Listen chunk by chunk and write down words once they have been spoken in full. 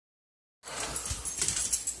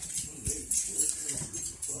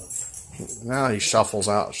Now he shuffles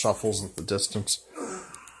at the distance.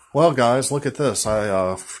 Well, guys, look at this.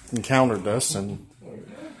 I encountered this and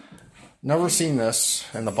never seen this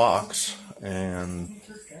in the box. And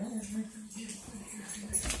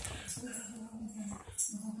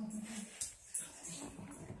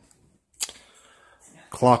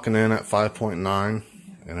clocking in at 5.9,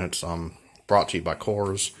 and it's brought to you by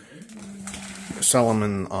Coors. Sell them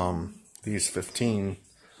in these 15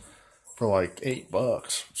 for like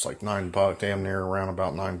 $8. It's like $9, damn near around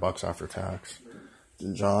about $9 after tax.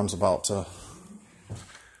 And John's about to.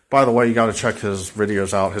 By the way, you got to check his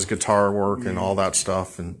videos out, his guitar work and all that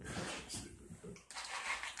stuff. And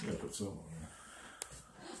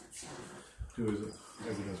who is it?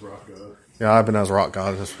 Ebenez Rock God. Yeah, Ebenez Rock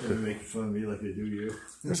God. They make fun of me like they do you.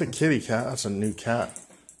 There's a kitty cat. That's a new cat.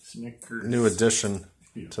 Snickers. New addition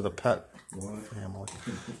to the pet family.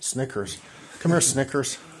 Snickers. Come here,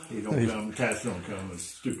 Snickers. He don't come. Cats don't come. It's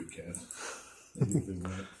stupid cats.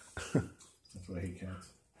 That's why I hate cats.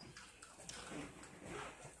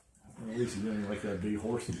 Well, at least he doesn't like that big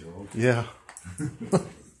horsey dog. Yeah.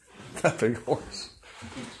 That big horse.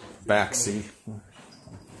 Backseat.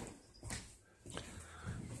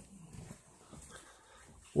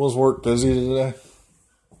 Was work busy today?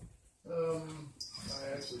 I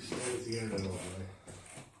actually stayed at the internet all day.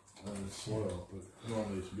 I was slow, but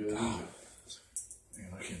normally it's busy.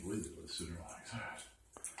 Man, I can't believe it was sitting like that.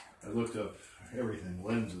 I looked up everything,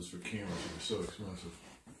 lenses for cameras are so expensive.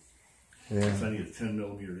 Yeah. I need a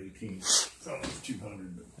 10mm 18. It's almost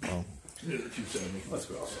 200, but 270. Let's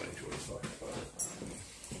go outside and enjoy the fucking fire.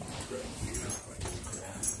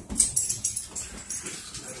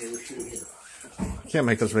 I can't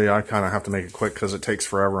make this video. I kind of have to make it quick because it takes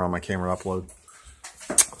forever on my camera to upload.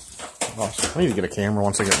 I need to get a camera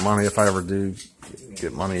once I get money, if I ever do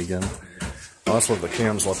get money again. Well, that's what the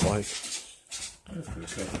cams look like.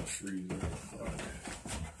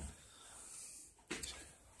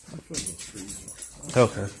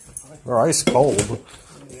 Okay. They're ice cold.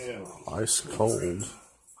 Ice cold.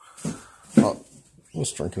 Oh, I'm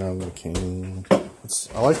just drinking out of the can.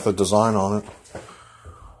 I like the design on it.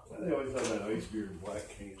 They always have that ice beer in black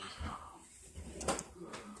cans.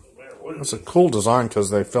 It's a cool design because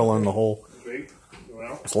they fill in the whole.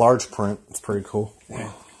 It's large print. It's pretty cool.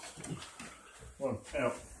 Wow. One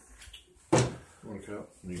out. One cup.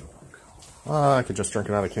 I could just drink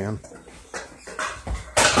it out of a can.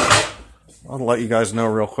 I'll let you guys know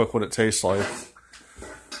real quick what it tastes like.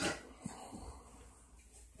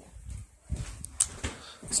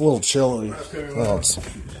 It's a little chilly. Oh, it's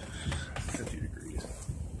 50 degrees.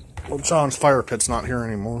 Well, John's fire pit's not here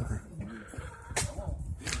anymore.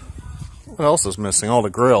 What else is missing? Oh, the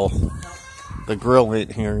grill. The grill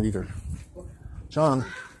ain't here either. John,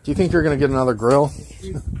 do you think you're going to get another grill?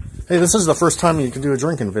 Hey, this is the first time you can do a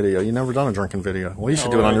drinking video. You've never done a drinking video. Well, you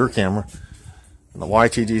should do it on your camera. And the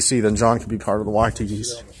YTDC, then John could be part of the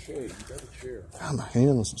YTDC. God, my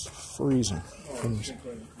hands is freezing.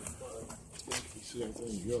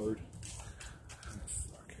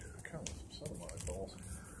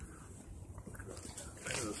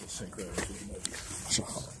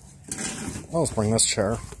 Let's bring this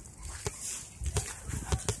chair.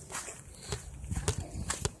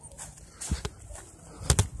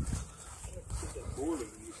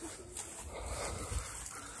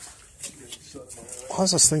 Why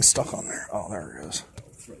is this thing stuck on there? Oh, there it is.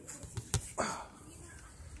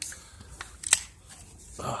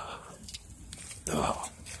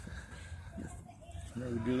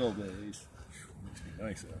 Never good old days. Makes me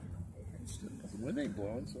nice out here. The wind ain't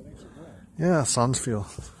blowing, so it makes it warm. Yeah, sun's feels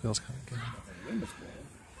kind of good. The wind is blowing.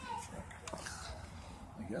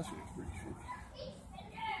 I guess it's pretty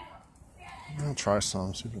shitty. I'll try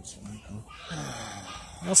some. See if it's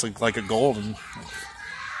that's like a golden.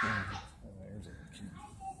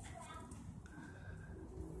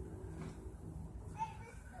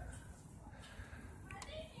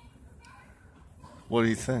 What do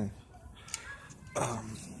you think? It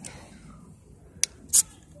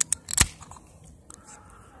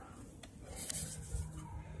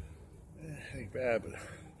ain't bad, but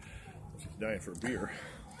she's dying for a beer.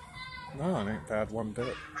 No, it ain't bad one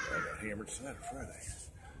bit. I got hammered Saturday, Friday.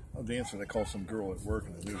 I was dancing. I called some girl at work,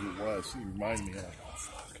 and I knew who it was. He reminded me, I'm like, oh,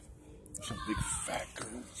 fuck. There's some big fat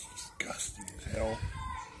girl. It's disgusting as hell.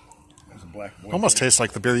 There's a black boy. Almost tastes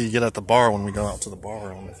like the beer you get at the bar when we go out to the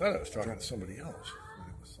bar. I thought I was talking to somebody else.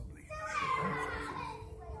 It was somebody.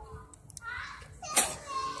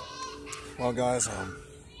 Well, guys,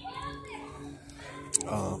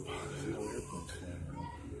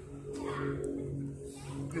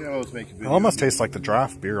 Yeah, I was making videos. it almost tastes like the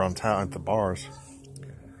draft beer on town at the bars.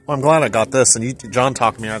 Well, I'm glad I got this, and John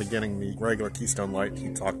talked me out of getting the regular Keystone light. He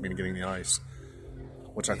talked me into getting the ice,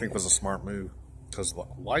 which I think was a smart move, because the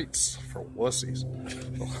lights for wussies.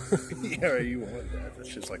 Yeah, you want that. That's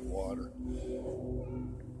just like water.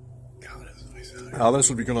 God, that's nice out here. Oh, this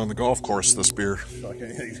would be good on the golf course, this beer. Like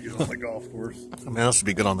anything's good on the golf course. I mean, this would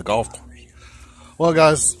be good on the golf course. Well,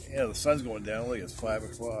 guys, Yeah, the sun's going down. Look, it's 5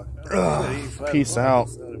 o'clock. peace out.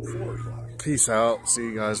 It's not at 4 o'clock. Peace out. See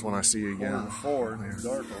you guys when I see you again. 4 and it's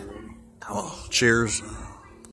dark already. Oh, cheers.